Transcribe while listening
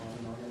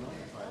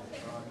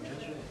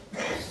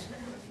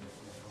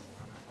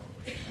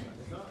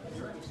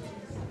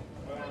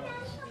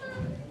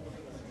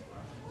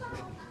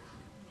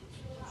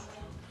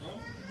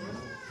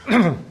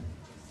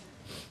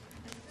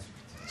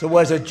It's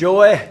always a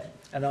joy,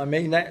 and I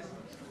mean that,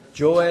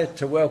 joy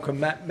to welcome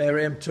Matt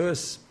Merriam to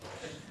us.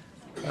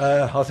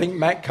 I think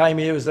Matt came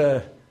here as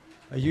a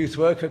youth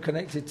worker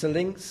connected to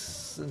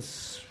Links and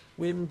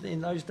Swim in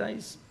those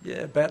days. Yeah,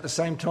 about the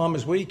same time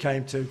as we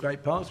came to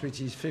Great Parks,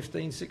 which is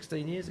 15,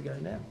 16 years ago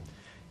now.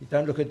 You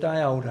don't look a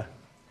day older.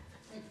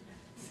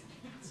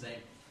 Same.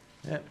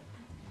 Yeah.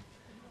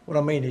 What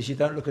I mean is you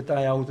don't look a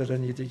day older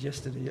than you did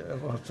yesterday.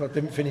 I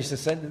didn't finish the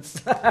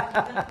sentence.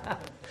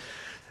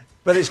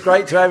 But it's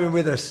great to have him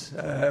with us.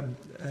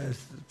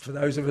 For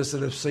those of us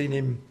that have seen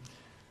him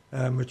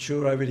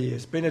mature over the years.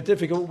 It's been a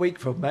difficult week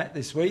for Matt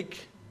this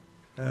week.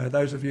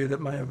 Those of you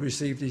that may have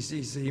received his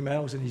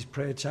emails and his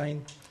prayer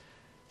chain.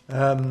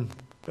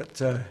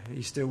 But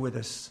he's still with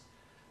us.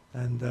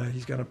 And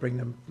he's going to bring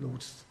the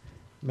Lord's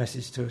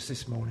message to us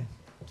this morning.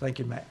 Thank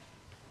you, Matt.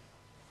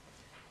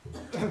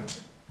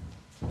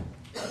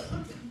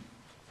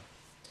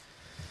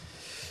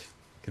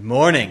 Good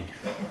morning.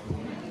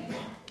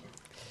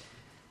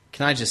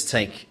 Can I just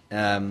take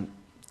 2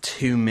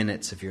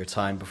 minutes of your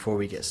time before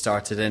we get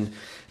started? And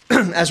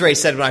as Ray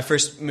said, when I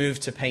first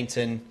moved to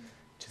Paignton,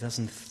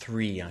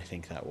 2003, I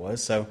think that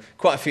was, so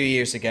quite a few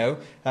years ago,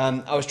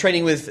 I was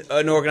training with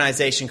an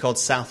organisation called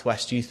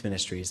Southwest Youth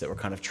Ministries that were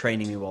kind of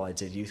training me while I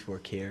did youth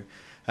work here.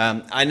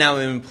 I now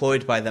am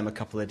employed by them a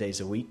couple of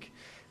days a week.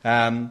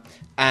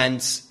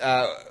 Southwest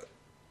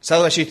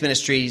Youth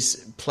Ministries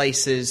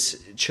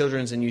places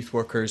children's and youth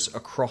workers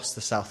across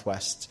the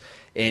Southwest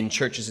in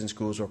churches and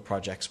schools or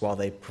projects while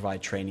they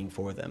provide training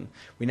for them.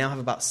 We now have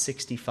about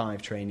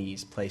 65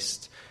 trainees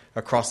placed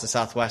across the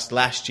Southwest.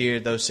 Last year,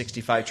 those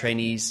 65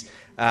 trainees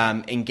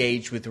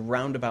engaged with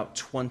around about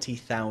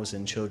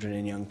 20,000 children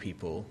and young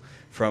people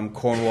from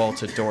Cornwall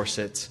to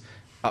Dorset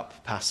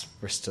up past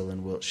Bristol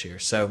and Wiltshire.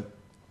 So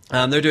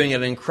they're doing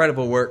an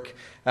incredible work.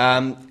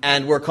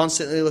 And we're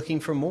constantly looking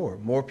for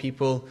more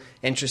people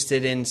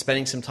interested in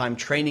spending some time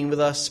training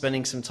with us,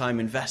 spending some time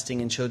investing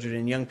in children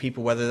and young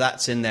people, whether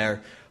that's in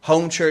their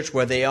home church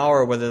where they are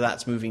or whether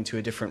that's moving to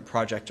a different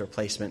project or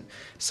placement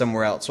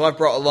somewhere else. So I've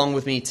brought along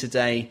with me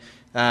today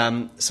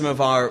some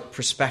of our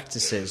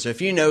prospectuses. So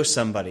if you know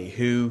somebody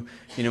who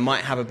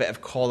might have a bit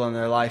of call on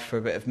their life for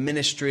a bit of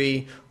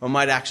ministry or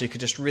might actually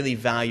could just really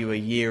value a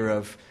year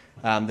of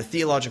the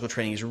theological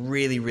training is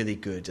really, really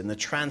good. And the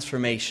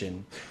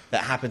transformation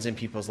that happens in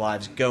people's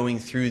lives going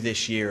through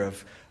this year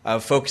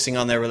of focusing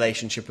on their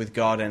relationship with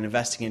God and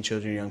investing in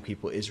children and young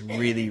people is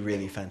really,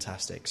 really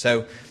fantastic.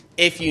 So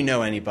if you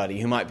know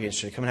anybody who might be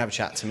interested, come and have a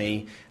chat to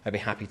me. I'd be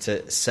happy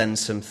to send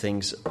some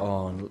things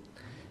on.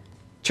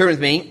 Turn with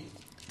me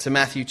to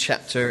Matthew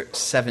chapter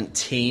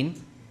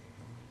 17.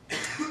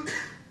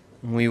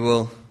 We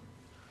will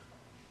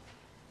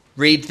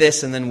read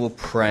this and then we'll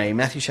pray.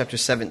 Matthew chapter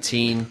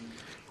 17.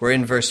 We're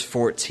in verse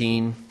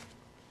 14.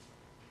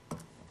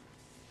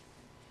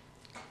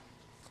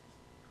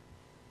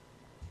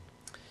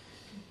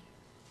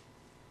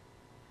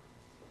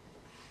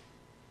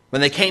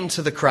 When they came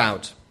to the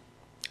crowd,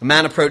 a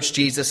man approached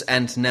Jesus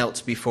and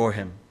knelt before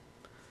him.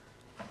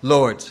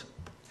 "Lord,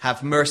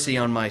 have mercy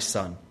on my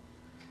son,"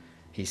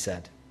 he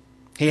said.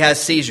 "He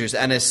has seizures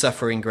and is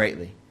suffering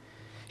greatly.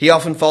 He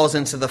often falls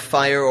into the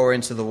fire or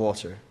into the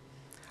water.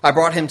 I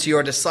brought him to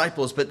your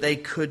disciples, but they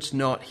could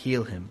not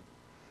heal him."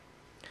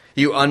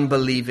 "You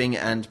unbelieving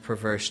and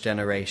perverse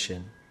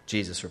generation,"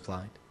 Jesus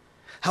replied.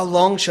 "How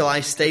long shall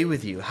I stay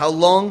with you? How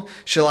long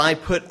shall I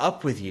put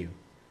up with you?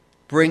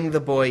 Bring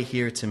the boy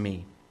here to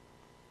me."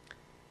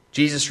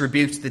 Jesus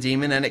rebuked the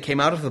demon, and it came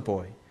out of the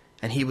boy,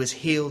 and he was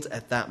healed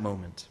at that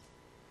moment.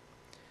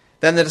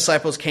 Then the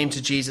disciples came to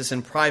Jesus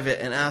in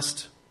private and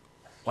asked,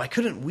 "Why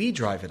couldn't we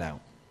drive it out?"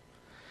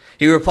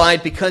 He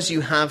replied, "Because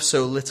you have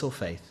so little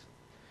faith.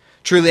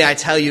 Truly I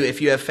tell you,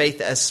 if you have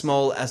faith as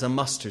small as a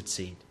mustard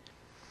seed,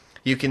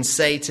 you can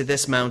say to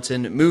this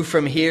mountain, 'Move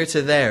from here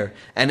to there,'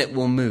 and it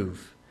will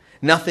move.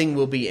 Nothing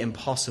will be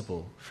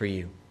impossible for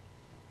you."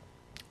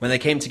 When they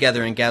came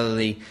together in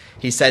Galilee,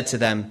 he said to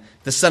them,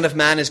 "The Son of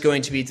Man is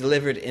going to be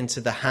delivered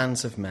into the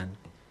hands of men.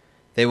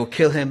 They will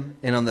kill him,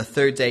 and on the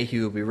third day he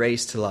will be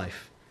raised to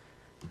life."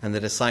 And the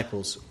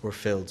disciples were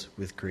filled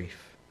with grief.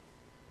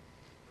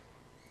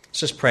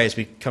 Let's just pray as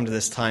we come to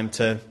this time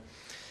to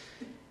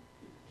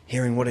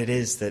hearing what it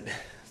is that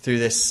through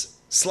this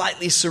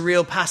slightly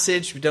surreal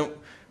passage, we don't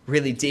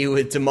really deal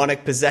with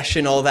demonic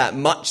possession all that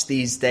much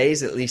these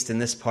days, at least in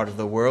this part of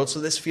the world.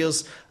 So this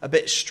feels a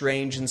bit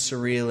strange and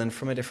surreal and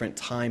from a different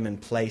time and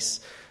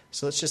place.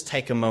 So let's just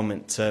take a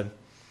moment to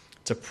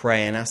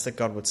pray and ask that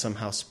God would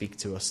somehow speak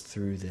to us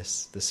through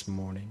this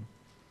morning.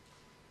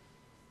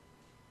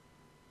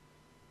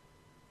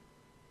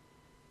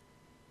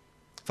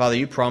 Father,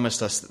 you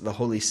promised us that the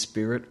Holy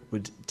Spirit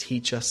would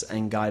teach us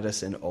and guide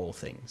us in all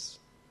things.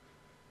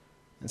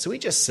 And so we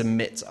just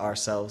submit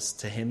ourselves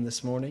to him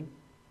this morning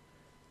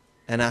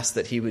and ask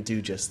that he would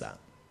do just that.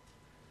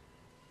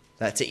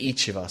 That to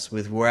each of us,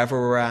 with wherever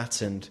we're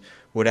at and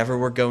whatever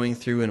we're going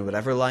through and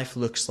whatever life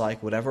looks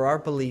like, whatever our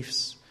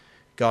beliefs,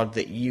 God,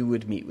 that you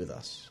would meet with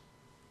us,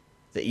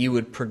 that you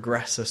would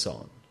progress us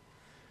on,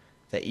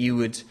 that you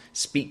would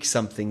speak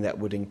something that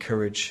would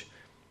encourage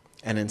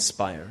and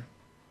inspire.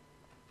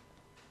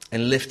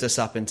 And lift us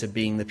up into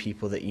being the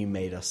people that you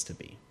made us to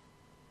be.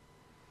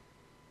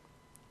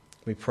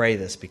 We pray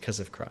this because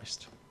of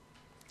Christ.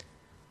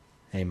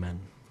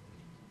 Amen.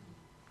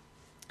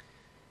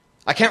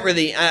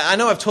 I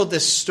know I've told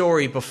this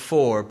story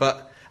before,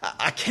 but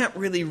I can't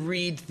really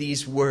read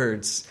these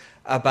words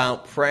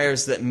about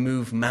prayers that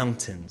move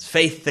mountains,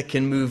 faith that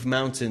can move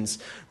mountains,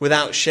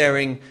 without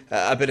sharing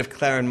a bit of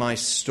Claire and my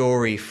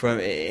story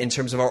in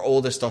terms of our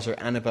oldest daughter,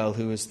 Annabelle,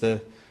 who was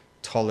the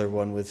taller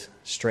one with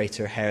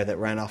straighter hair that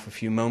ran off a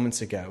few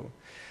moments ago.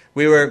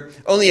 We were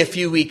only a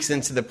few weeks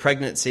into the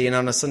pregnancy, and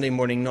on a Sunday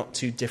morning not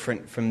too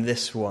different from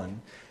this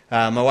one,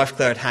 my wife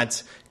Claire had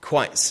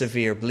quite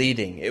severe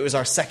bleeding. It was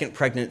our second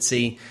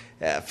pregnancy.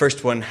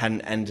 First one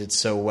hadn't ended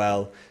so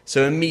well,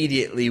 so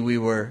immediately we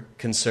were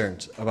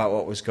concerned about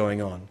what was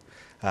going on.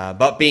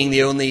 But being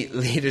the only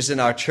leaders in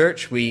our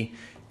church, we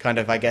kind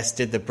of, I guess,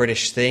 did the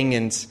British thing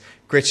and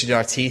gritted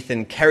our teeth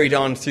and carried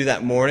on through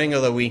that morning,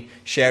 although we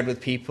shared with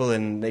people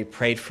and they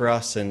prayed for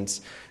us and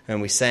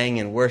we sang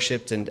and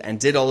worshipped and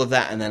did all of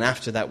that, and then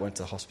after that went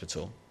to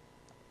hospital.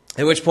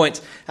 At which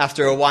point,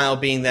 after a while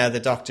being there, the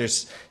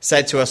doctors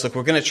said to us, look,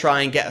 we're going to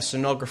try and get a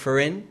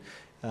sonographer in,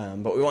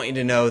 but we want you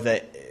to know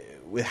that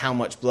with how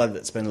much blood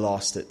that's been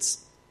lost,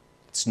 it's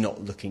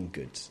not looking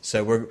good.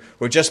 So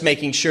we're just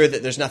making sure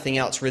that there's nothing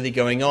else really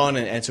going on,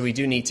 and so we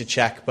do need to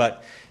check,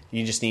 but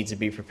you just need to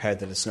be prepared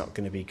that it's not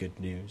going to be good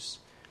news.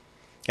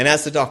 And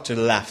as the doctor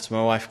left,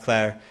 my wife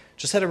Claire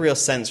just had a real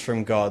sense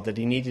from God that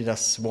he needed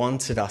us,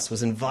 wanted us,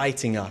 was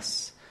inviting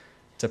us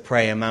to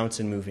pray a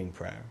mountain-moving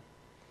prayer.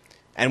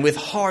 And with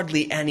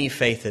hardly any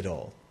faith at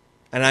all,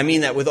 and I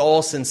mean that with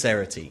all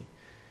sincerity,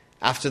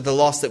 after the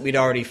loss that we'd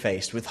already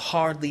faced, with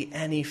hardly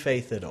any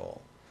faith at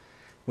all,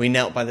 we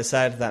knelt by the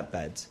side of that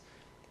bed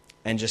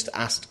and just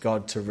asked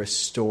God to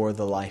restore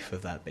the life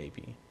of that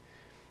baby.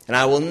 And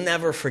I will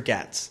never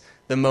forget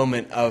the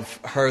moment of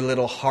her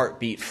little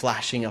heartbeat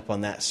flashing up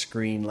on that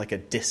screen like a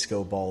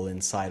disco ball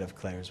inside of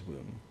Claire's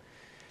womb.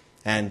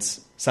 And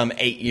some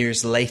 8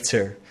 years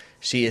later,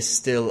 she is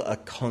still a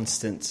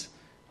constant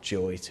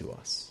joy to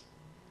us.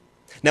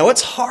 Now,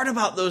 what's hard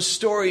about those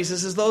stories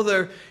is as though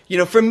they're,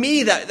 for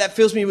me, that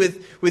fills me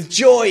with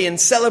joy and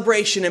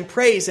celebration and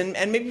praise,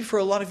 and maybe for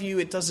a lot of you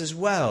it does as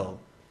well.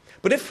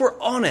 But if we're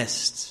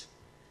honest,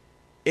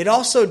 it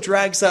also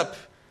drags up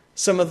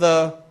some of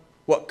the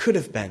what could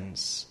have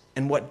beens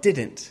and what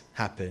didn't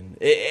happen.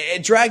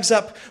 It drags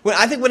up,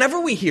 I think whenever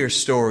we hear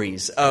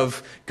stories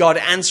of God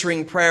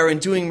answering prayer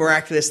and doing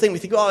miraculous things, we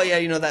think, oh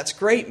yeah, that's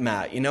great,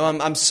 Matt.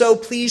 I'm so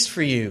pleased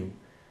for you.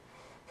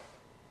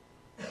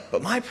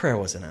 But my prayer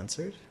wasn't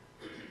answered.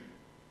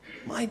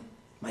 My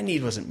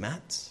need wasn't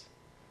met.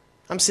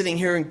 I'm sitting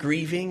here in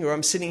grieving, or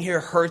I'm sitting here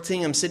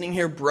hurting, I'm sitting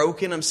here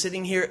broken, I'm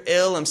sitting here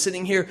ill, I'm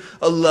sitting here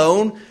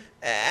alone.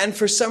 And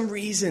for some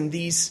reason,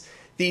 these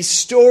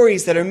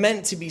stories that are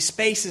meant to be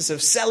spaces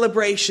of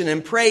celebration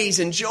and praise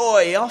and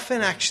joy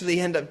often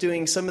actually end up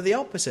doing some of the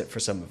opposite for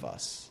some of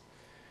us,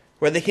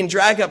 where they can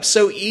drag up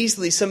so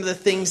easily some of the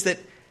things that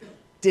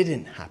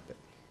didn't happen,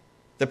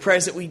 the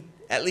prayers that we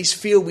at least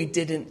feel we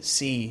didn't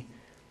see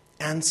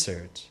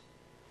answered.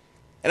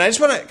 And I just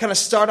want to kind of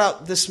start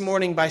out this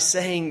morning by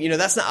saying,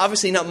 that's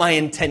obviously not my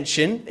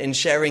intention in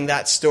sharing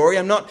that story.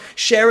 I'm not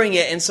sharing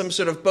it in some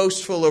sort of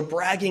boastful or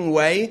bragging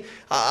way.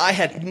 I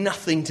had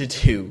nothing to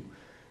do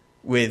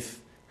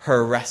with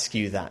her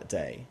rescue that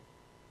day.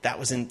 That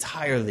was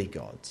entirely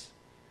God's.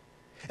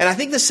 And I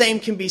think the same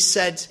can be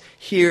said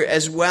here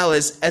as well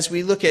as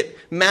we look at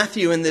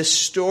Matthew and this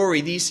story.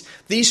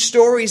 These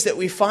stories that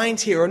we find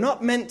here are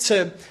not meant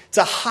to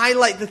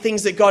highlight the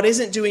things that God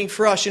isn't doing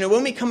for us.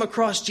 When we come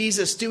across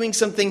Jesus doing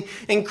something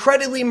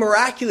incredibly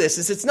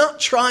miraculous, it's not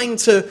trying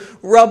to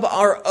rub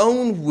our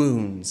own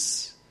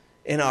wounds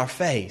in our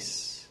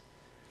face.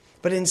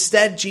 But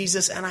instead,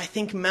 Jesus, and I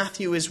think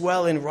Matthew as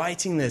well in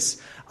writing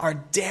this, are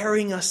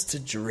daring us to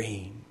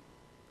dream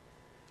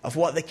of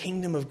what the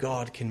kingdom of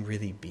God can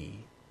really be.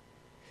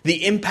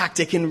 The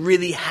impact it can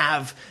really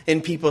have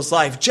in people's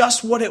life.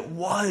 Just what it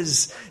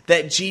was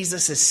that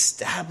Jesus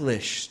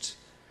established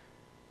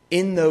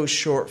in those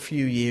short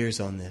few years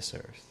on this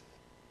earth.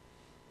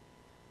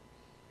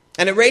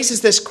 And it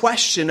raises this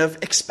question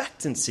of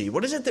expectancy.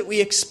 What is it that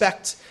we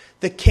expect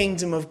the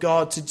kingdom of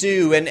God to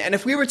do? And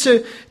if we were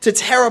to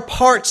tear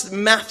apart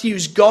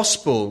Matthew's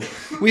gospel,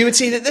 we would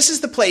see that this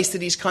is the place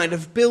that he's kind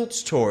of built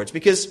towards.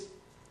 Because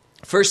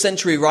first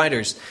century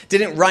writers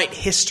didn't write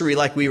history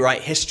like we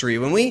write history.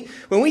 When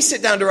we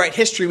sit down to write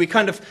history, we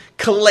kind of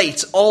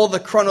collate all the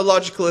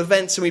chronological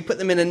events and we put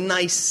them in a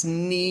nice,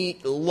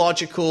 neat,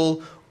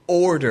 logical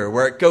order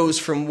where it goes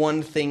from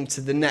one thing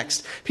to the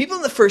next. People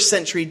in the first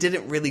century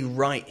didn't really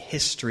write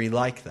history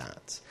like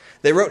that.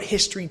 They wrote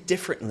history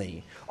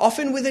differently,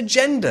 often with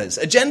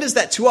agendas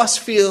that to us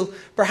feel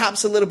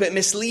perhaps a little bit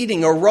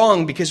misleading or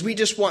wrong because we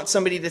just want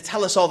somebody to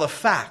tell us all the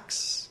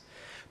facts.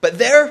 But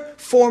their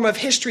form of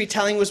history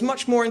telling was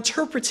much more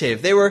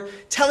interpretive. They were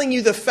telling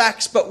you the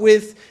facts, but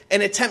with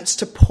an attempt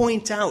to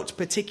point out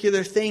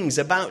particular things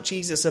about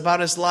Jesus, about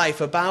his life,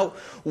 about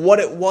what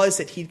it was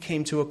that he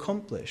came to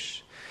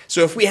accomplish.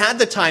 So if we had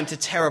the time to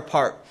tear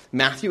apart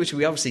Matthew, which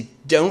we obviously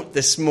don't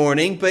this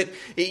morning, but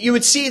you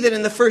would see that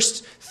in the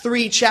first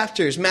 3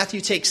 chapters,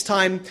 Matthew takes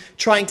time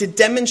trying to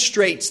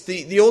demonstrate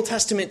the Old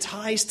Testament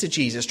ties to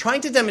Jesus,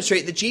 trying to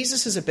demonstrate that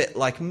Jesus is a bit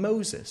like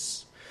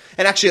Moses.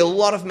 And actually, a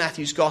lot of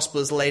Matthew's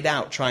gospel is laid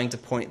out trying to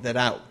point that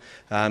out.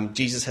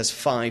 Jesus has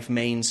 5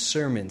 main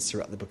sermons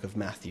throughout the book of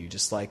Matthew,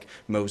 just like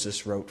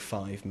Moses wrote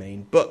 5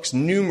 main books.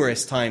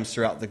 Numerous times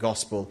throughout the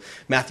gospel,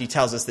 Matthew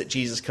tells us that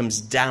Jesus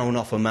comes down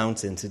off a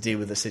mountain to deal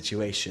with a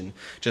situation,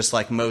 just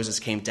like Moses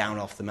came down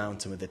off the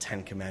mountain with the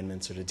 10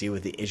 Commandments, or to deal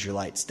with the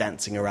Israelites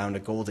dancing around a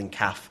golden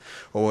calf,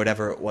 or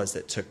whatever it was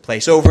that took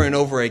place. Over and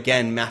over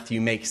again, Matthew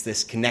makes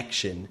this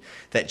connection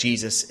that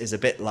Jesus is a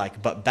bit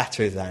like, but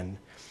better than,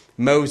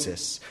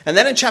 Moses. And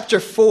then in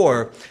chapter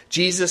 4,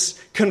 Jesus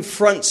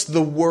confronts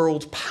the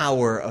world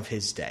power of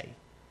his day.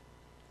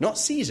 Not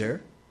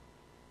Caesar.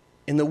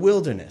 In the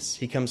wilderness,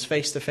 he comes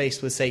face to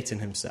face with Satan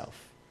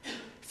himself,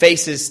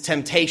 faces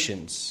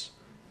temptations,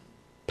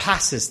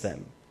 passes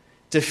them,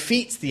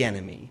 defeats the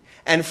enemy.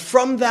 And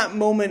from that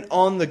moment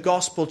on, the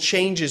gospel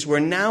changes, where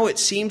now it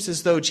seems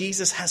as though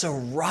Jesus has a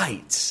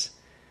right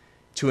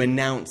to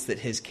announce that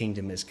his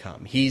kingdom has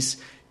come. He's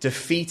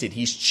defeated,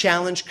 he's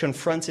challenged,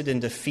 confronted,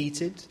 and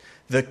defeated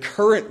the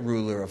current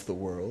ruler of the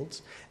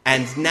world.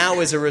 And now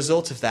as a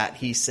result of that,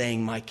 he's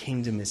saying, my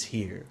kingdom is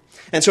here.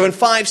 And so in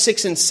 5,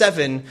 6, and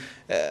 7,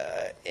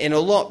 in a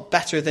lot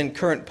better than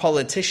current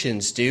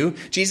politicians do,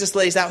 Jesus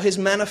lays out his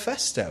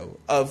manifesto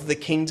of the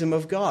kingdom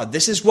of God.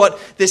 This is what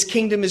this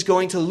kingdom is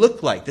going to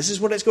look like. This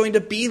is what it's going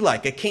to be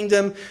like. A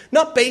kingdom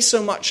not based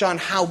so much on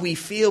how we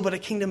feel, but a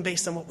kingdom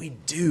based on what we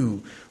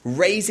do.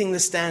 Raising the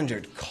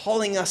standard,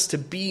 calling us to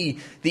be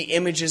the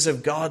images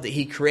of God that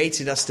he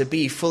created us to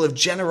be, full of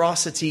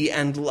generosity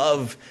and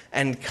love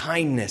and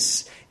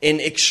kindness in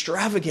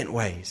extravagant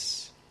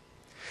ways.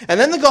 And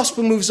then the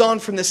gospel moves on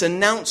from this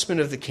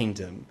announcement of the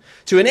kingdom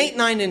to in 8,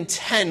 9, and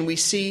 10, we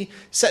see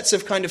sets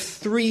of kind of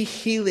 3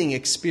 healing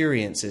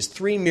experiences,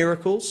 3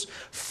 miracles,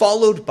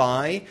 followed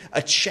by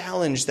a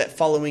challenge that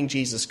following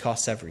Jesus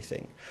costs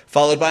everything.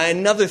 Followed by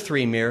another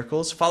 3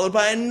 miracles, followed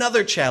by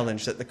another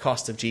challenge that the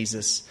cost of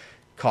Jesus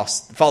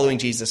following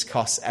Jesus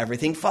costs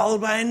everything,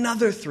 followed by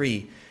another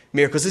 3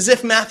 miracles. As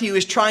if Matthew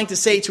is trying to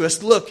say to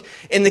us, look,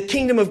 in the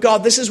kingdom of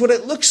God, this is what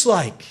it looks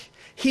like.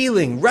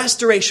 Healing,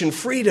 restoration,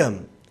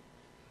 freedom.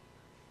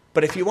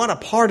 But if you want a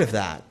part of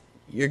that,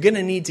 you're going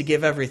to need to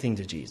give everything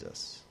to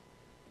Jesus.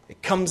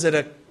 It comes at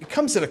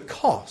a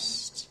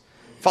cost.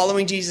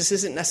 Following Jesus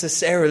isn't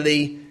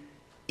necessarily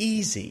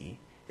easy.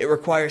 It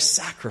requires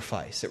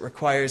sacrifice. It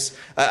requires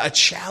a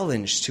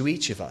challenge to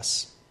each of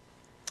us.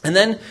 And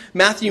then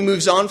Matthew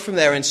moves on from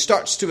there and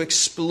starts to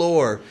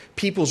explore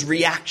people's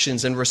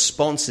reactions and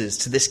responses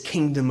to this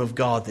kingdom of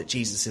God that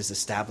Jesus is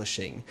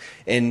establishing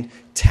in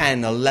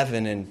 10,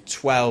 11, and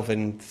 12,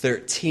 and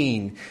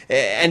 13.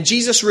 And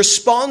Jesus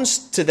responds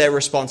to their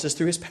responses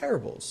through his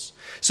parables.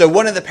 So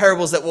one of the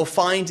parables that we'll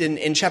find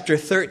in chapter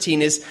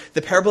 13 is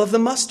the parable of the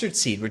mustard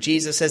seed, where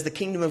Jesus says the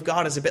kingdom of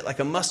God is a bit like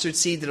a mustard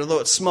seed, that although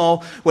it's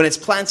small, when it's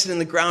planted in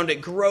the ground, it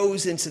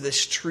grows into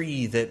this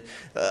tree that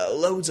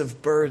loads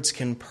of birds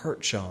can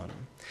perch on.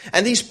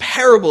 And these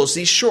parables,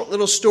 these short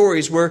little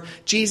stories, were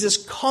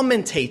Jesus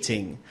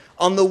commentating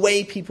on the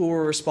way people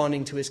were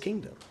responding to his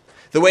kingdom.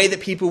 The way that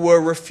people were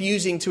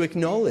refusing to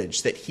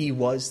acknowledge that he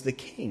was the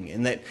king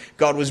and that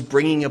God was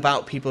bringing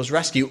about people's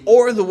rescue.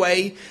 Or the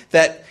way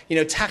that,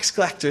 tax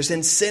collectors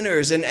and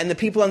sinners and the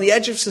people on the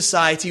edge of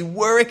society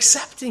were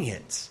accepting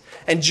it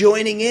and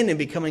joining in and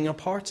becoming a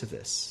part of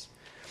this.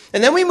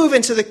 And then we move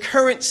into the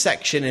current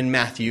section in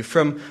Matthew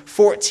from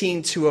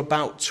 14 to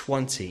about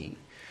 20,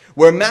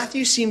 where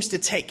Matthew seems to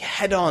take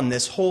head on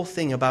this whole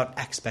thing about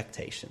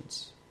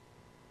expectations.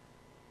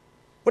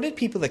 What did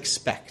people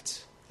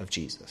expect of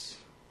Jesus?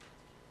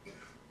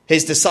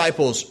 His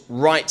disciples,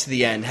 right to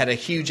the end, had a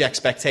huge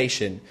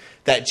expectation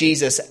that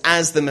Jesus,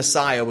 as the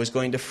Messiah, was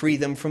going to free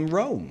them from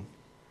Rome.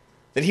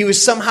 That he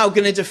was somehow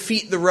going to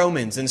defeat the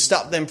Romans and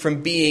stop them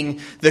from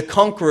being the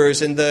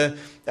conquerors and the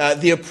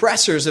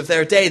oppressors of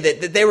their day.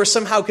 That they were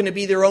somehow going to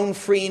be their own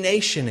free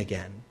nation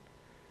again.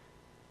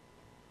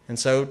 And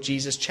so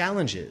Jesus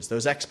challenges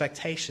those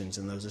expectations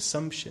and those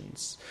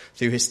assumptions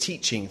through his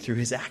teaching, through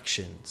his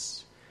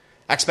actions.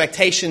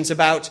 Expectations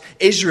about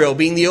Israel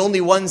being the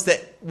only ones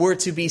that were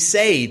to be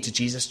saved.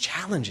 Jesus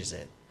challenges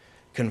it,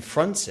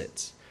 confronts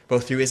it,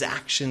 both through his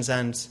actions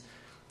and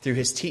through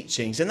his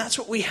teachings. And that's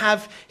what we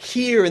have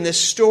here in this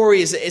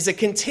story, is a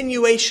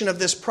continuation of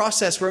this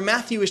process where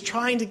Matthew is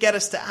trying to get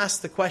us to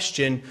ask the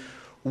question,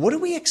 what do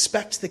we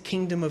expect the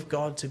kingdom of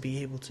God to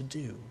be able to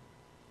do?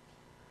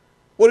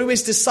 What do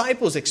his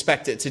disciples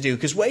expect it to do?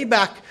 Because way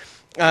back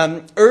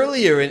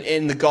earlier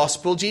in the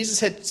gospel, Jesus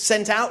had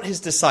sent out his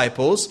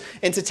disciples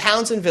into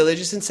towns and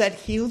villages and said,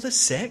 heal the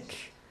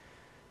sick,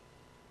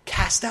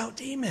 cast out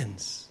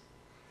demons.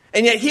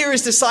 And yet here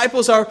his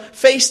disciples are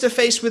face to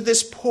face with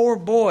this poor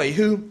boy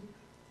who,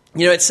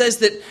 it says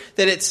that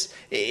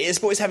this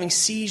boy's having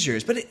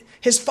seizures, but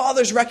his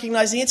father's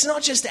recognizing it's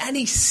not just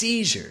any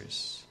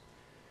seizures.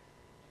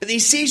 But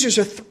these seizures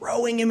are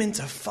throwing him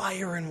into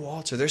fire and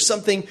water. There's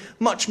something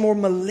much more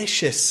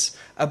malicious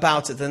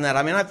about it than that.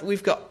 I mean,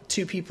 we've got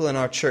 2 people in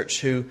our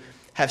church who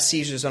have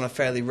seizures on a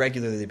fairly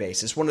regularly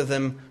basis. One of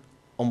them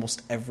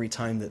almost every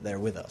time that they're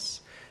with us.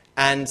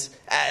 And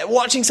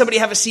watching somebody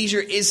have a seizure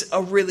is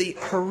a really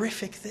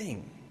horrific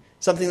thing.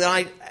 Something that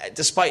I,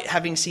 despite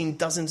having seen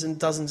dozens and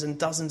dozens and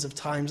dozens of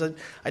times,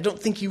 I don't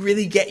think you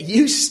really get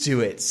used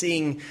to it,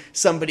 seeing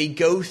somebody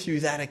go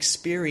through that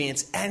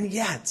experience. And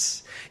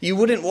yet, you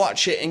wouldn't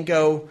watch it and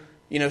go,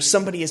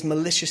 somebody is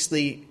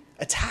maliciously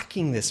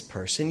attacking this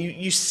person.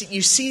 You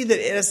see that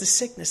it has the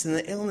sickness and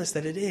the illness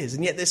that it is.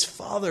 And yet this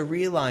father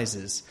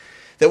realizes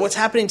that what's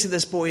happening to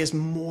this boy is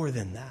more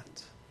than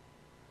that.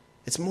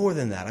 It's more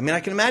than that. I mean, I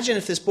can imagine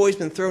if this boy's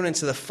been thrown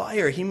into the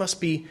fire, he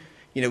must be,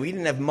 he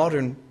didn't have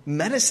modern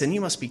medicine. He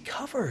must be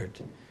covered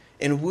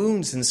in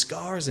wounds and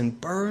scars and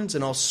burns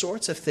and all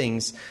sorts of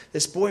things.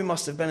 This boy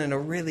must have been in a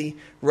really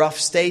rough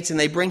state. And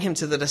they bring him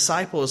to the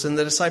disciples. And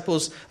the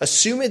disciples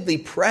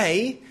assumedly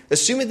pray,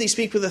 assumedly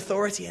speak with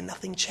authority, and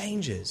nothing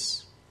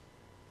changes.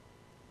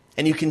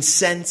 And you can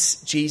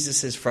sense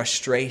Jesus'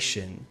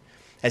 frustration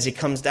as he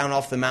comes down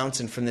off the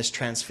mountain from this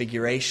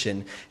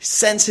transfiguration.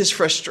 Sense his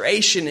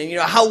frustration. And,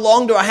 how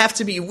long do I have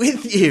to be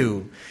with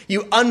you?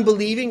 You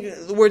unbelieving.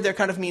 The word there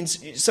kind of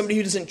means somebody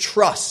who doesn't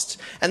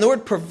trust. And the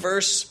word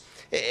perverse,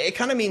 it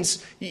kind of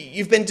means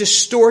you've been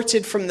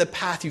distorted from the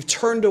path. You've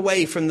turned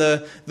away from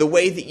the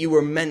way that you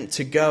were meant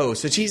to go.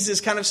 So Jesus is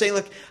kind of saying,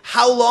 look,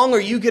 how long are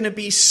you going to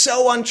be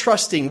so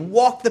untrusting?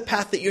 Walk the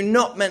path that you're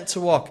not meant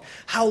to walk.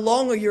 How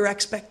long are your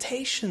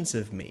expectations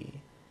of me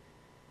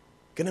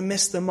going to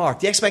miss the mark?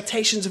 The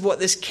expectations of what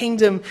this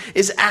kingdom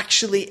is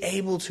actually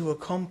able to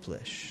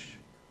accomplish.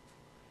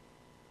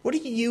 What do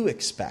you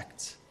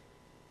expect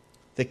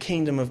the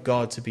kingdom of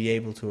God to be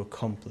able to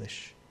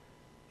accomplish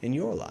in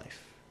your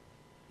life?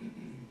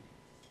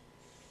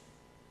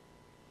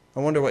 I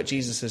wonder what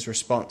Jesus'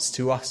 response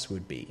to us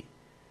would be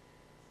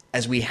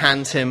as we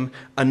hand him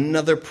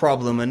another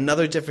problem,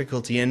 another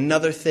difficulty,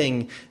 another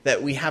thing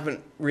that we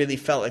haven't really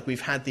felt like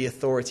we've had the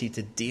authority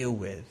to deal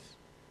with.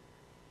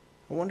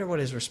 I wonder what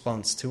his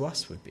response to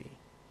us would be.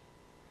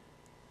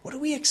 What do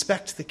we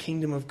expect the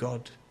kingdom of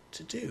God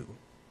to do?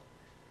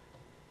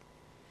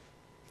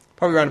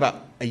 Probably around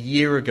about a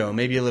year ago,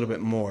 maybe a little bit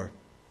more,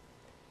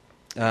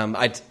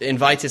 I'd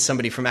invited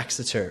somebody from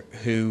Exeter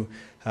who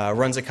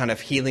runs a kind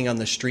of healing on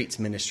the streets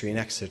ministry in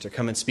Exeter to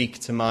come and speak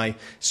to my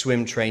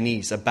swim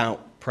trainees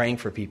about praying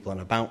for people and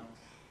about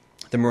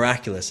the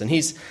miraculous. And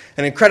he's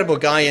an incredible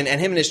guy, and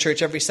him and his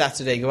church every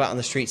Saturday go out on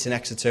the streets in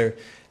Exeter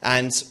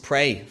and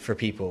pray for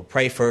people,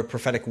 pray for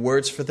prophetic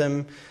words for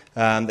them,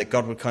 that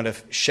God would kind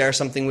of share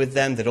something with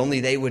them that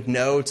only they would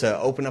know, to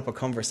open up a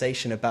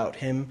conversation about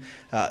him.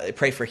 They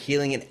pray for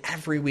healing, and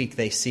every week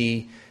they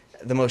see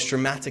the most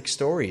dramatic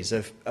stories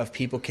of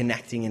people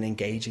connecting and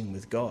engaging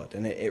with God.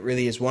 And it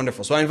really is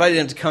wonderful. So I invited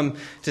him to come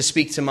to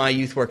speak to my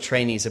youth work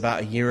trainees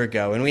about a year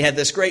ago. And we had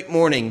this great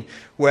morning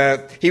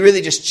where he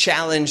really just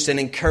challenged and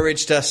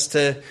encouraged us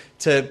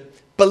to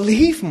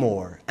believe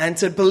more and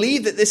to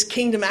believe that this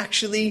kingdom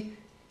actually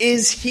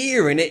is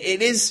here. And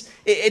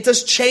it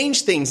does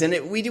change things,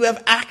 and we do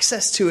have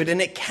access to it,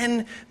 and it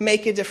can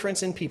make a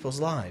difference in people's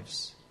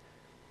lives.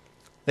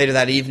 Later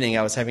that evening,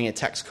 I was having a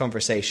text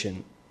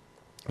conversation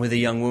with a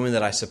young woman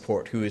that I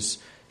support who is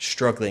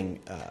struggling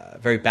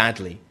very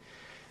badly.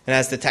 And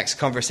as the text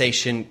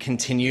conversation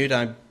continued,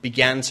 I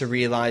began to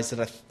realize that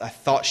I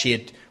thought she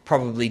had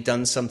probably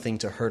done something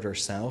to hurt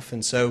herself.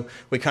 And so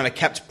we kind of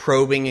kept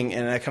probing,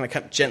 and I kind of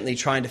kept gently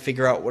trying to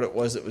figure out what it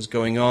was that was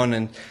going on,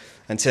 and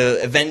until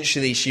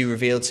eventually she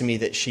revealed to me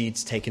that she'd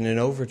taken an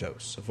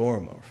overdose of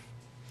Oromorph.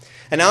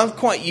 And now I'm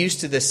quite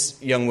used to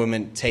this young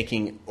woman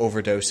taking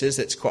overdoses.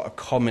 It's quite a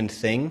common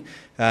thing.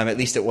 At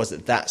least it was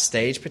at that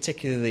stage,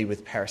 particularly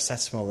with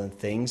paracetamol and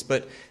things.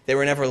 But they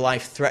were never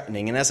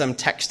life-threatening. And as I'm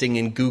texting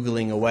and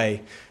Googling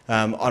away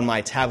on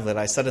my tablet,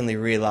 I suddenly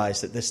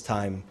realized that this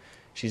time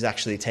she's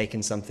actually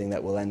taken something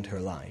that will end her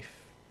life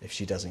if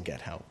she doesn't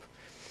get help.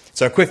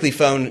 So I quickly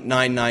phone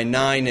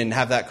 999 and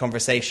have that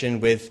conversation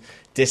with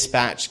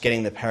dispatch,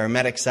 getting the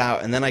paramedics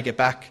out. And then I get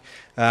back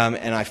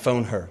and I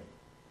phone her,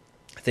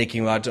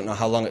 thinking, well, I don't know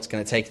how long it's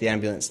going to take the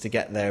ambulance to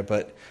get there,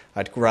 but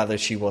I'd rather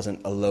she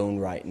wasn't alone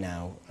right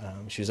now.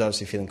 She was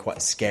obviously feeling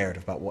quite scared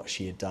about what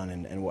she had done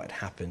and what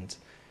had happened.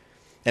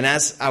 And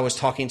as I was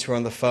talking to her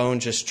on the phone,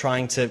 just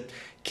trying to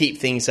keep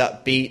things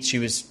upbeat, she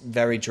was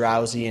very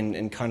drowsy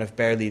and kind of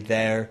barely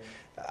there.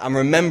 I'm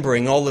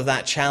remembering all of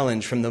that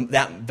challenge from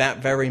that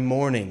very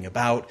morning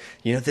about,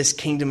 this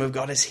kingdom of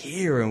God is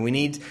here, and we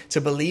need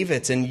to believe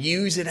it and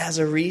use it as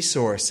a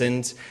resource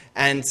and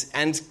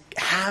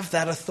have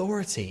that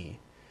authority.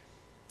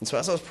 And so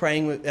as I was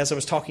praying, as I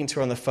was talking to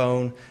her on the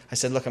phone, I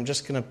said, look, I'm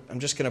just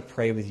gonna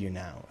pray with you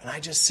now. And I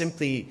just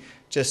simply,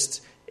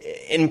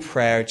 in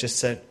prayer, just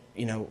said,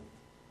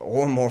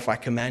 or more if I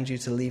command you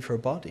to leave her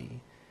body.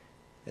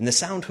 And the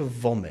sound of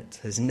vomit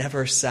has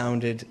never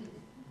sounded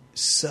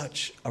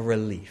such a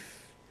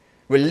relief.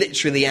 Where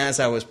literally as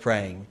I was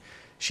praying,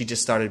 she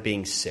just started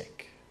being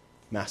sick.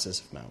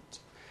 Masses of mount.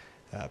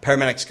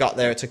 Paramedics got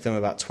there. It took them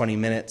about 20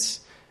 minutes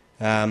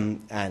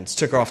and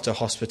took her off to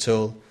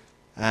hospital.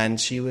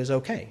 And she was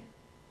okay,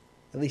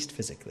 at least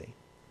physically.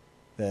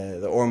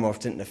 The oromorph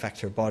didn't affect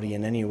her body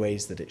in any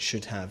ways that it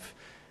should have.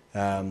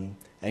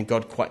 And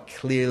God quite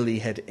clearly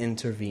had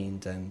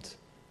intervened and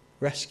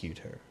rescued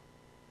her.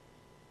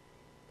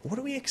 What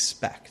do we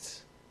expect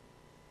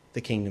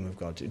the kingdom of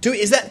God to do?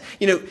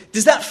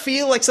 Does that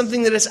feel like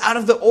something that is out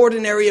of the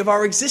ordinary of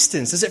our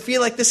existence? Does it feel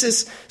like this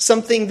is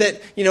something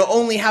that,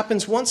 only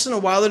happens once in a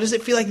while? Or does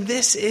it feel like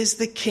this is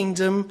the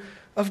kingdom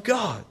of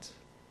God?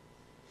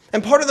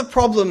 And part of the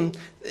problem,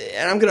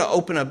 and I'm going to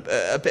open a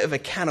bit of a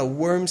can of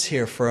worms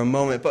here for a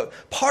moment, but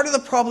part of the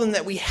problem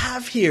that we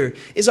have here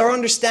is our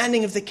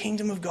understanding of the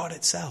kingdom of God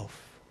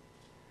itself.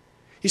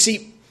 You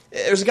see,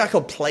 there's a guy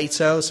called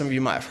Plato. Some of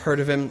you might have heard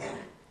of him.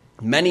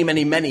 Many,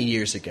 many, many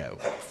years ago,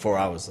 before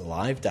I was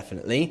alive,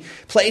 definitely,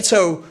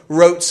 Plato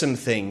wrote some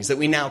things that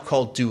we now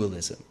call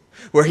dualism,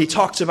 where he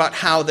talks about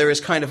how there is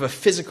kind of a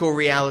physical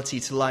reality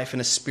to life and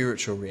a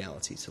spiritual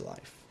reality to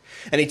life.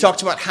 And he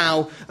talked about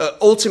how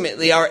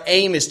ultimately our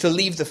aim is to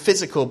leave the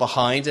physical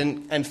behind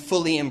and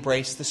fully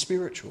embrace the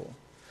spiritual.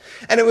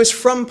 And it was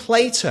from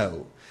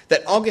Plato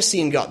that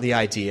Augustine got the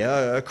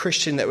idea, a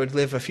Christian that would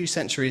live a few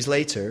centuries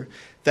later,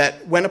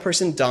 that when a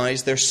person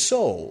dies, their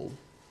soul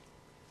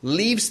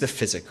leaves the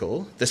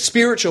physical, the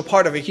spiritual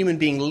part of a human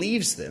being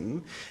leaves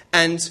them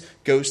and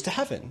goes to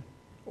heaven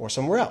or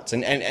somewhere else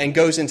and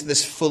goes into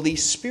this fully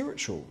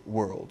spiritual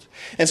world.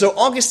 And so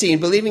Augustine,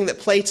 believing that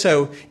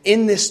Plato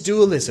in this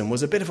dualism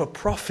was a bit of a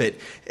prophet,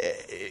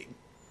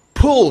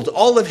 pulled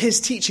all of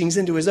his teachings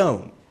into his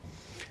own.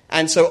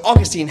 And so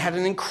Augustine had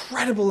an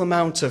incredible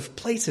amount of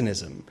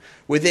Platonism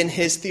within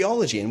his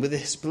theology and within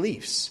his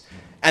beliefs.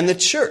 And the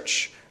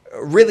church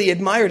really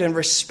admired and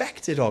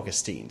respected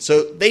Augustine.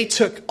 So they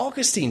took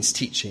Augustine's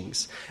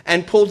teachings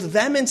and pulled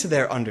them into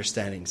their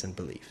understandings and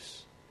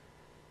beliefs.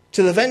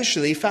 Till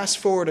eventually, fast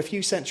forward a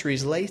few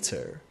centuries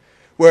later,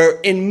 where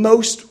in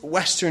most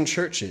Western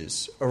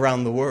churches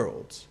around the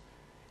world,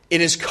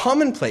 it is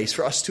commonplace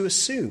for us to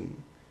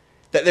assume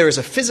that there is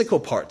a physical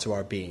part to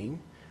our being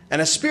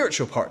and a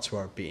spiritual part to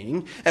our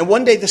being, and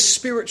one day the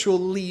spiritual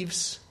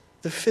leaves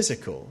the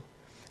physical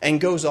and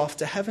goes off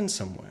to heaven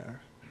somewhere,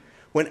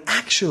 when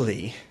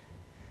actually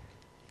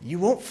you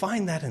won't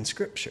find that in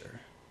Scripture.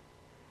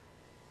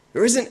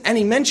 There isn't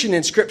any mention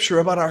in Scripture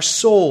about our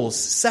souls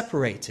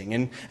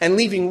separating and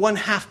leaving one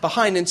half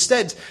behind.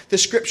 Instead, the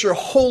Scripture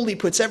wholly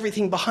puts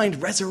everything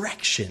behind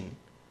resurrection.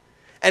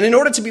 And in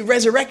order to be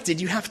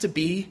resurrected, you have to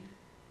be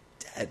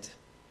dead.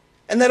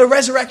 And that a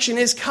resurrection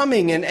is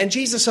coming. And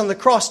Jesus on the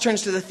cross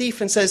turns to the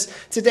thief and says,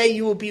 "Today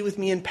you will be with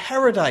me in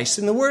paradise."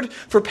 And the word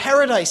for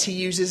paradise he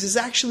uses is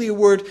actually a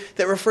word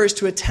that refers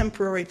to a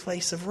temporary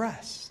place of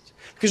rest.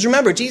 Because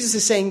remember, Jesus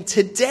is saying,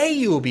 today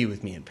you will be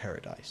with me in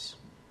paradise.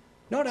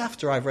 Not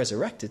after I've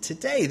resurrected.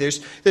 Today, there's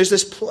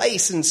this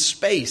place and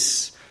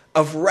space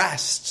of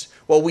rest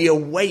while we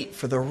await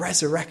for the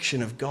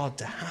resurrection of God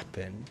to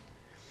happen.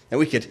 And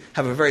we could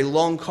have a very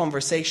long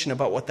conversation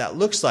about what that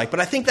looks like.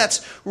 But I think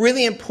that's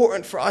really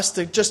important for us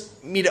to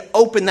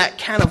open that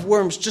can of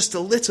worms just a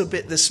little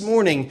bit this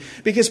morning.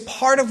 Because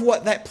part of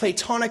what that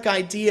Platonic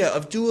idea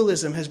of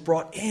dualism has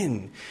brought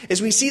in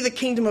is we see the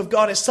kingdom of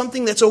God as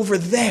something that's over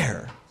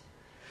there.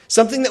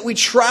 Something that we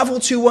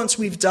travel to once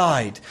we've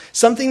died.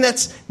 Something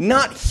that's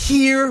not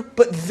here,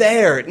 but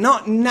there.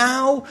 Not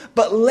now,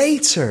 but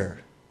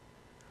later.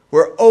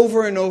 Where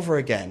over and over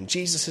again,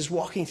 Jesus is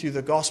walking through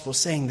the gospel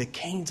saying the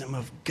kingdom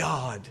of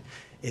God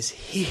is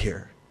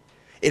here.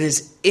 It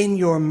is in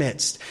your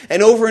midst.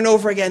 And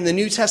over again, the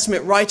New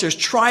Testament writers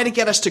try to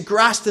get us to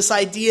grasp this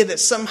idea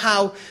that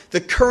somehow the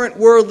current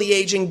worldly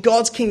age and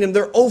God's kingdom,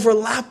 they're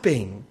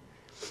overlapping.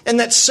 And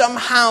that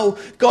somehow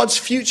God's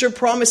future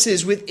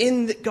promises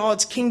within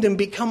God's kingdom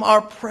become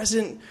our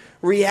present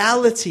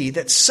reality.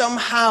 That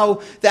somehow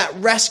that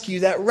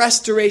rescue, that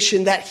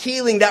restoration, that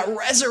healing, that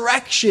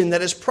resurrection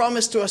that is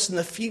promised to us in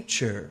the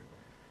future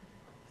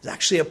is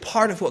actually a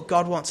part of what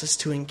God wants us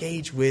to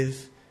engage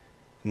with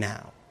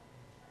now.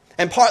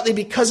 And partly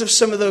because of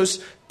some of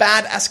those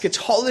bad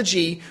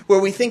eschatology where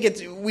we think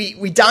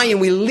we die and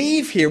we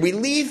leave here, we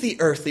leave the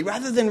earthly,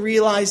 rather than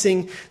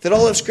realizing that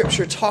all of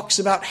Scripture talks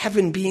about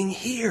heaven being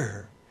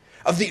here,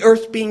 of the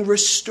earth being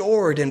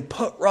restored and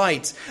put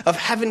right, of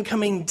heaven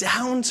coming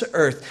down to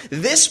earth,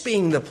 this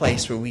being the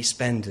place where we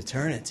spend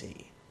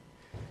eternity.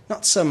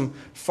 Not some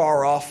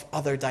far-off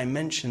other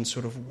dimension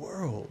sort of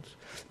world.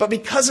 But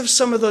because of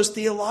some of those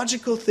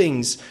theological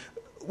things,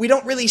 we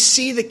don't really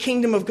see the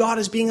kingdom of God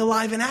as being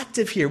alive and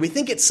active here. We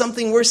think it's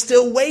something we're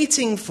still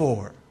waiting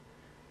for.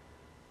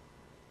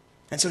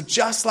 And so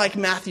just like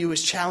Matthew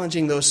was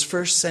challenging those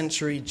first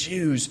century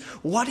Jews,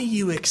 what do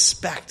you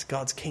expect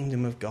God's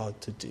kingdom of God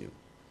to do?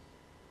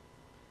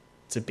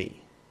 To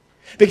be?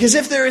 Because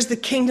if there is the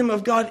kingdom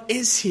of God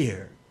is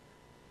here,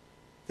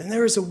 then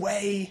there is a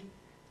way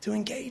to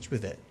engage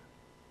with it.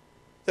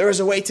 There is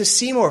a way to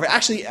see more of it.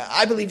 Actually,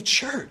 I believe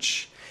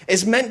church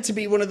is meant to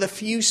be one of the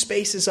few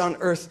spaces on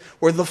earth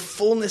where the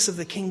fullness of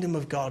the kingdom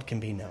of God can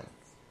be known.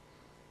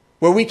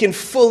 Where we can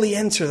fully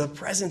enter the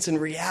presence and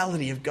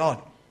reality of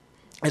God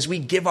as we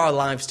give our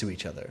lives to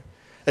each other,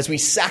 as we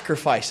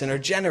sacrifice and are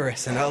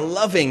generous and are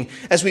loving,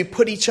 as we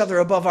put each other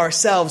above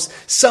ourselves.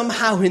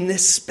 Somehow in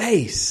this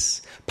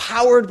space,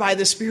 powered by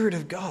the Spirit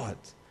of God,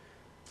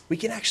 we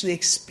can actually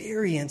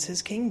experience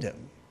his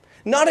kingdom.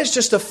 Not as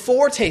just a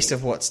foretaste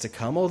of what's to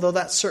come, although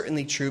that's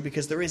certainly true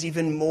because there is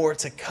even more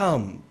to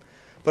come,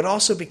 but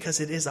also because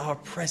it is our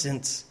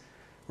present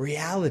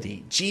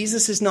reality.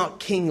 Jesus is not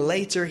king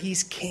later,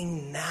 he's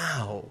king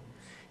now.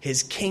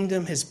 His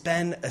kingdom has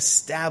been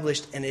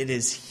established and it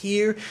is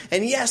here.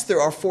 And yes, there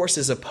are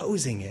forces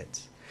opposing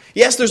it.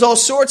 Yes, there's all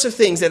sorts of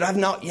things that have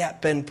not yet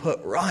been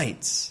put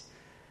right.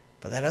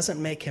 But that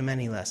doesn't make him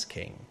any less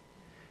king.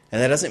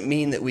 And that doesn't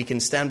mean that we can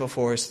stand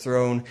before his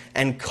throne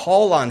and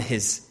call on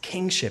his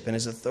kingship and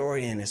his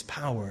authority and his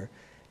power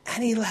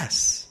any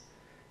less.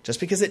 Just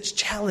because it's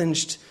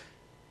challenged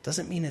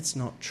doesn't mean it's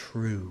not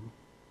true.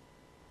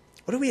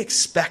 What do we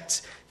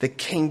expect the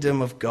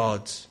kingdom of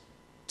God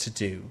to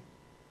do?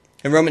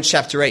 In Romans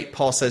chapter 8,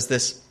 Paul says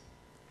this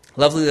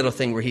lovely little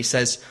thing where he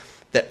says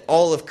that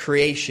all of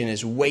creation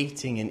is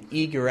waiting in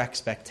eager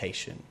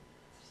expectation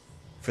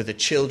for the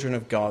children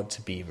of God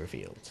to be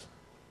revealed.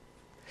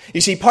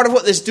 You see, part of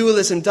what this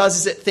dualism does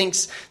is it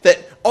thinks that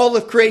all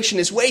of creation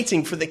is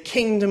waiting for the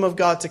kingdom of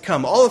God to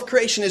come. All of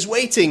creation is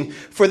waiting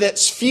for that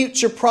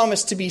future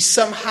promise to be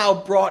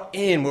somehow brought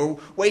in. We're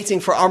waiting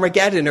for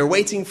Armageddon, or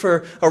waiting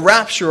for a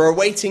rapture, or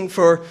waiting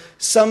for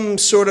some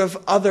sort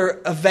of other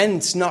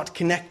event not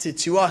connected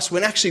to us.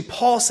 When actually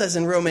Paul says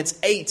in Romans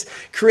 8,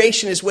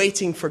 creation is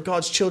waiting for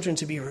God's children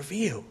to be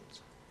revealed.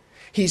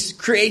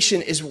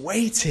 Creation is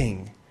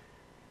waiting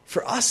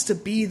for us to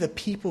be the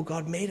people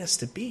God made us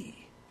to be.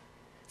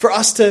 For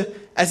us to,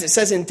 as it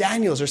says in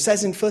Daniel's or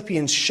says in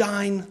Philippians,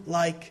 shine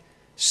like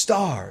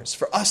stars.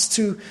 For us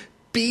to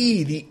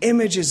be the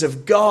images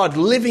of God,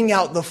 living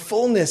out the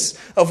fullness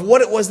of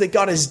what it was that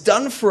God has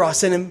done for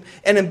us, and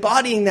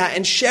embodying that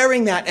and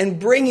sharing that and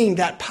bringing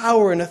that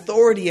power and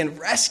authority and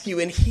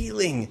rescue and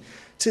healing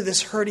to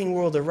this hurting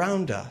world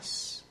around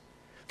us.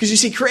 Because you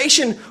see,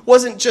 creation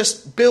wasn't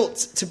just built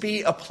to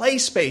be a play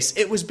space.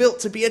 It was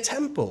built to be a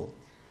temple.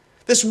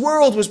 This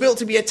world was built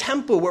to be a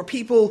temple where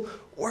people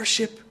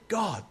worship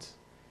God.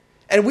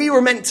 And we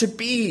were meant to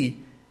be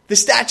the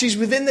statues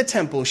within the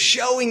temple,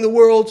 showing the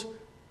world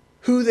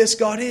who this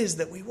God is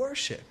that we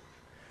worship.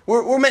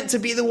 We're meant to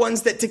be the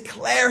ones that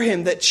declare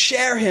him, that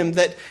share him,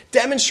 that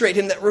demonstrate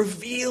him, that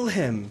reveal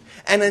him.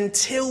 And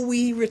until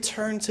we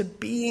return to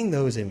being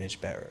those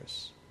image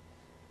bearers,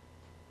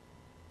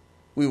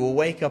 we will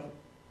wake up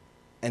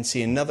and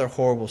see another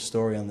horrible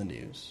story on the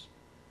news.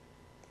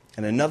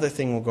 And another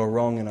thing will go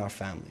wrong in our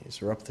families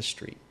or up the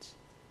street.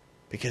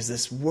 Because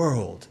this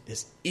world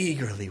is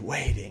eagerly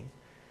waiting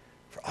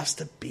for us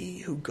to be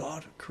who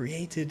God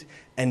created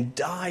and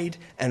died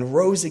and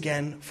rose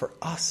again for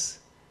us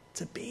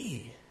to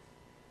be.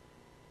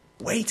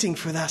 Waiting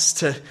for us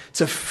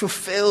to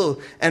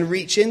fulfill and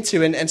reach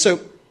into. And so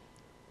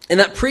in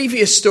that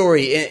previous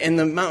story, in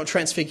the Mount of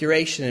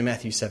Transfiguration in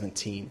Matthew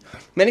 17,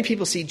 many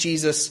people see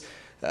Jesus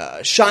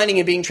shining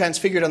and being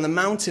transfigured on the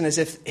mountain as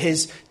if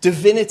his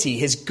divinity,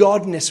 his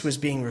godness was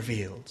being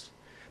revealed.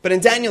 But in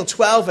Daniel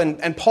 12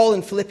 and Paul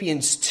in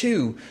Philippians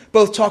 2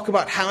 both talk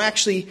about how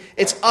actually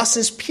it's us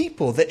as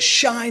people that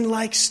shine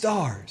like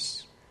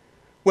stars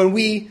when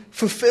we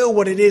fulfill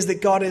what it is that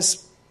God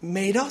has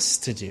made us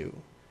to do.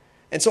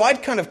 And so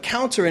I'd kind of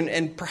counter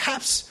and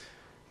perhaps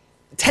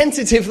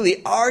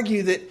tentatively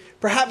argue that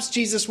perhaps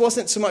Jesus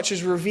wasn't so much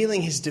as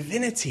revealing his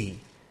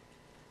divinity,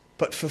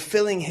 but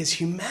fulfilling his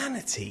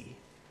humanity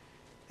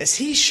as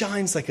he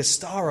shines like a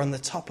star on the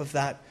top of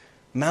that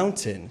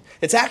mountain.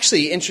 It's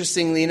actually,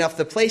 interestingly enough,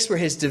 the place where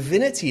his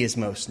divinity is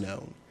most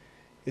known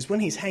is when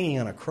he's hanging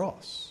on a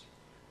cross.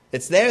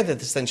 It's there that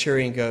the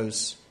centurion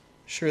goes,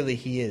 surely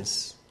he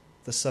is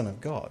the Son of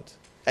God.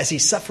 As he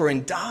suffers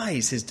and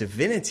dies, his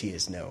divinity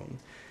is known.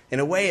 In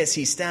a way, as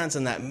he stands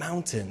on that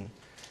mountain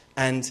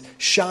and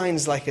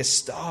shines like a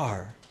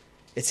star,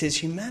 it's his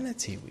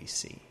humanity we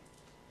see.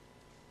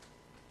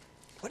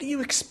 What do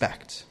you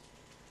expect?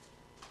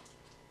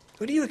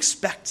 What do you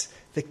expect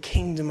the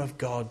kingdom of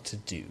God to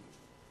do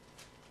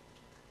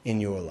in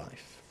your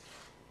life?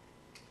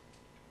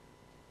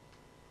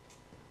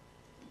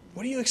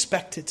 What do you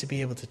expect it to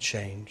be able to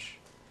change?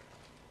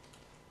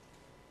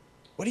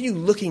 What are you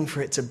looking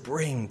for it to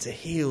bring, to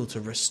heal,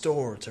 to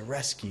restore, to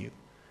rescue?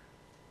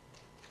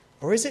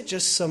 Or is it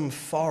just some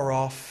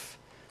far-off,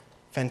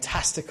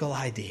 fantastical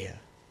idea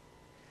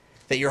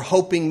that you're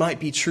hoping might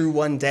be true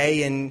one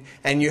day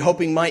and you're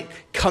hoping might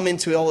come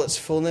into all its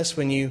fullness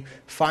when you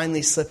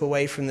finally slip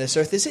away from this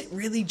earth? Is it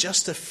really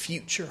just a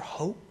future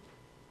hope?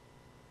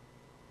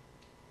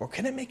 Or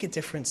can it make a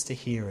difference to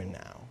here and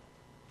now?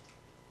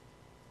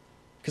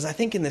 Because I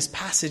think in this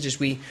passage, as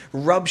we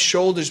rub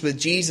shoulders with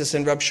Jesus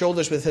and rub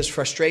shoulders with his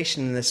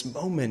frustration in this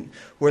moment,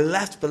 we're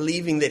left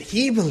believing that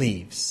he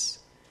believes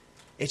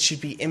it should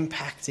be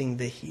impacting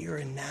the here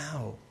and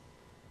now.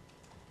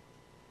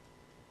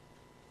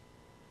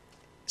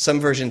 Some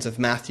versions of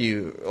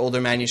Matthew,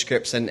 older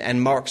manuscripts,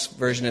 and Mark's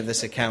version of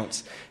this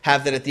account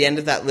have that at the end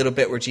of that little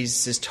bit where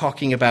Jesus is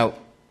talking about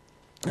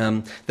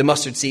the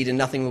mustard seed and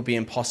nothing will be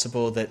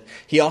impossible, that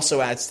he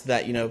also adds to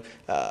that,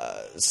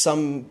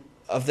 some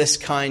of this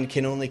kind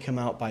can only come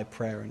out by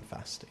prayer and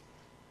fasting.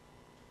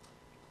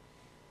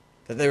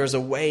 That there is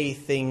a way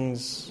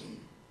things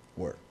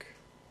work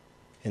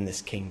in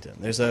this kingdom.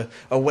 There's a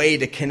way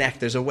to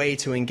connect. There's a way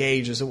to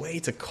engage. There's a way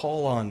to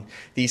call on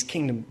these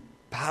kingdom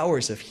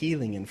powers of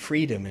healing and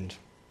freedom and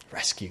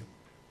rescue.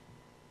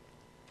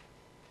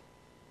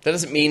 That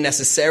doesn't mean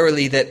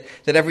necessarily that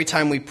every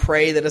time we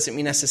pray, that doesn't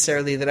mean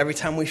necessarily that every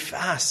time we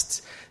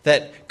fast,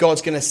 that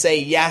God's going to say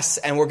yes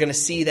and we're going to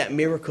see that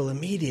miracle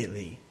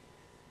immediately.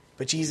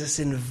 But Jesus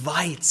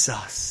invites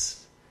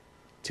us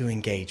to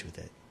engage with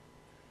it.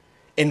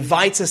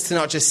 Invites us to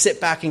not just sit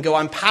back and go,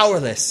 I'm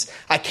powerless.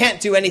 I can't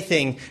do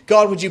anything.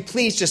 God, would you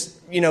please just,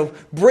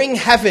 bring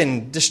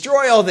heaven,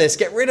 destroy all this,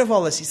 get rid of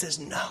all this. He says,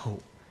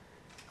 no,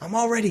 I'm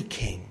already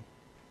king.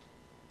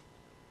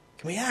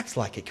 Can we act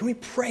like it? Can we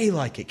pray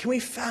like it? Can we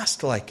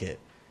fast like it?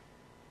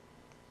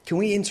 Can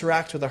we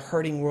interact with a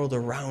hurting world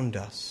around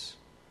us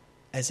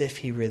as if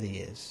he really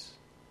is?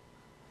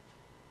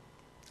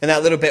 And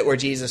that little bit where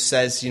Jesus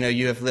says,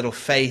 you have little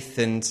faith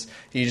and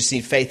you just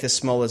need faith as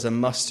small as a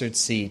mustard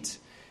seed.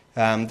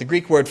 The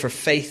Greek word for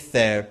faith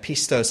there,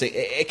 pistos,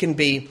 it can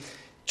be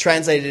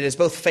translated as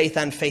both faith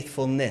and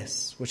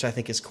faithfulness, which I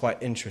think is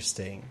quite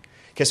interesting.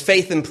 Because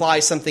faith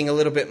implies something a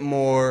little bit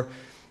more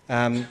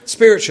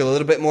spiritual, a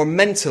little bit more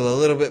mental, a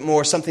little bit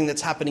more something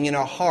that's happening in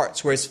our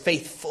hearts, whereas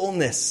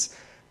faithfulness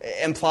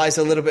implies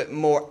a little bit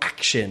more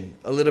action,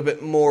 a little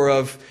bit more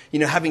of,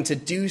 having to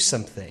do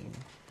something.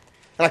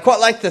 And I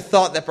quite like the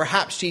thought that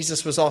perhaps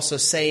Jesus was also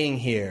saying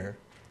here,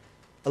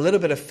 a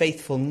little bit of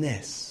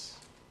faithfulness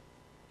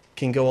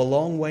can go a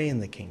long way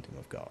in the kingdom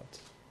of God.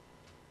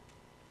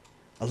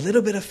 A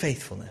little bit of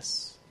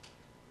faithfulness,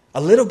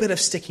 a little bit of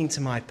sticking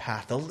to my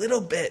path, a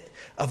little bit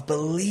of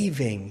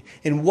believing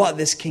in what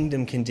this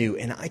kingdom can do,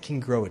 and I can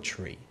grow a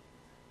tree.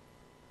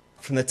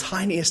 From the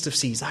tiniest of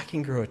seeds, I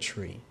can grow a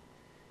tree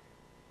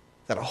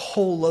that a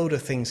whole load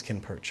of things can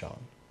perch on.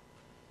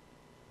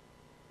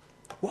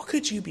 What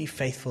could you be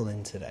faithful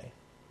in today?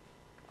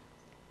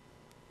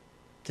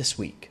 This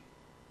week?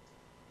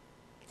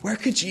 Where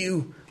could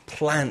you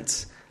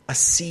plant a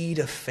seed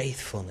of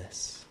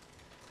faithfulness,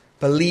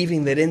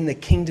 believing that in the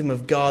kingdom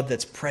of God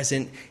that's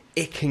present,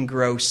 it can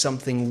grow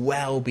something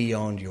well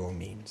beyond your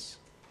means?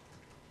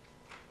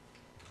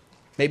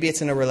 Maybe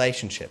it's in a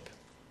relationship.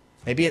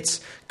 Maybe it's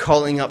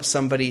calling up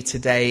somebody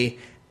today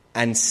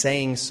and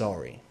saying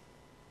sorry.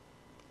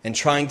 And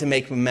trying to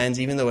make amends,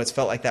 even though it's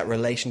felt like that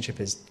relationship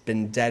has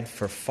been dead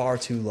for far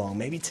too long.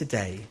 Maybe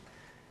today,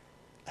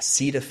 a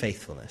seed of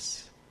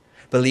faithfulness.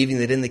 Believing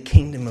that in the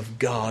kingdom of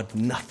God,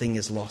 nothing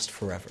is lost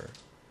forever.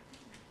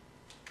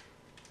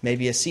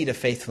 Maybe a seed of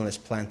faithfulness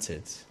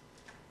planted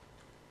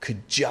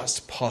could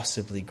just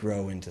possibly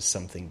grow into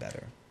something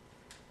better.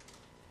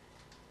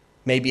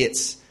 Maybe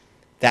it's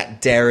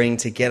that daring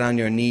to get on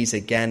your knees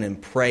again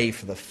and pray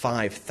for the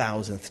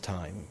 5,000th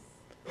time.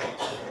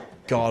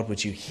 God,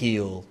 would you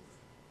heal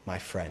my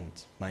friend,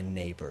 my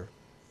neighbor,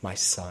 my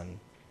son,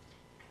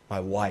 my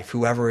wife,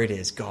 whoever it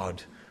is,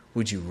 God,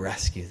 would you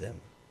rescue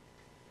them?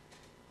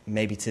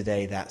 Maybe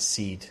today that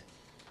seed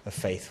of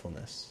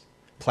faithfulness,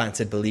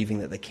 planted believing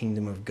that the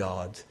kingdom of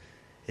God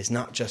is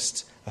not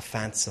just a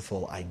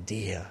fanciful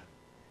idea,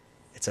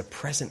 it's a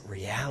present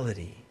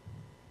reality.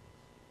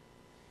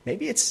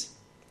 Maybe it's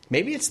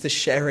the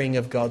sharing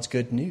of God's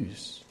good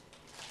news.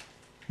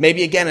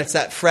 Maybe again it's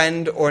that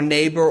friend or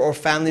neighbor or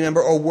family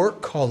member or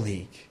work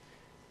colleague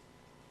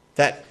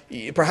that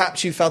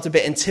perhaps you felt a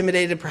bit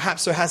intimidated,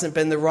 perhaps there hasn't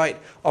been the right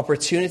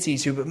opportunity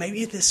to, but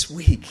maybe this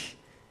week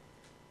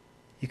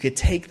you could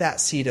take that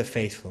seed of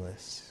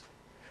faithfulness,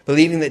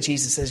 believing that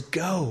Jesus says,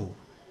 go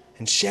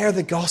and share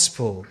the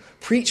gospel,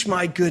 preach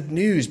my good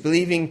news,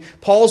 believing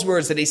Paul's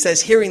words that he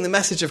says, hearing the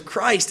message of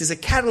Christ is a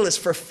catalyst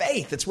for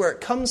faith. It's where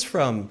it comes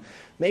from.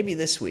 Maybe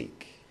this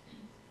week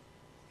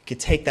you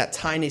could take that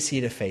tiny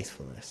seed of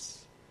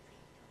faithfulness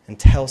and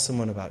tell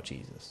someone about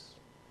Jesus.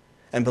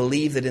 And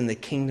believe that in the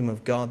kingdom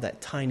of God,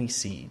 that tiny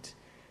seed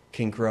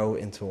can grow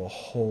into a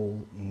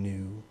whole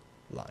new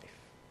life.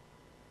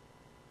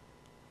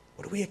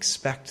 What do we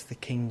expect the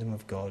kingdom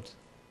of God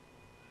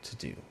to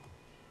do?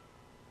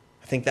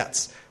 I think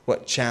that's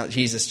what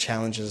Jesus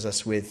challenges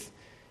us with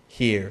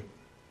here.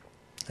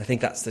 I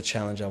think that's the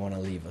challenge I want to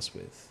leave us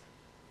with.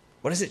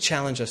 What does it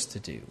challenge us to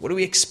do? What do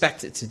we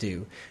expect it to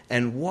do?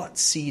 And what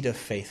seed of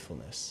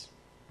faithfulness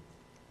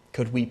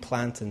could we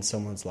plant in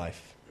someone's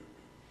life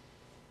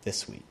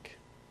this week?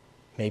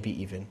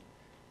 Maybe even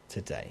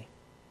today.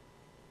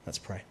 Let's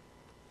pray.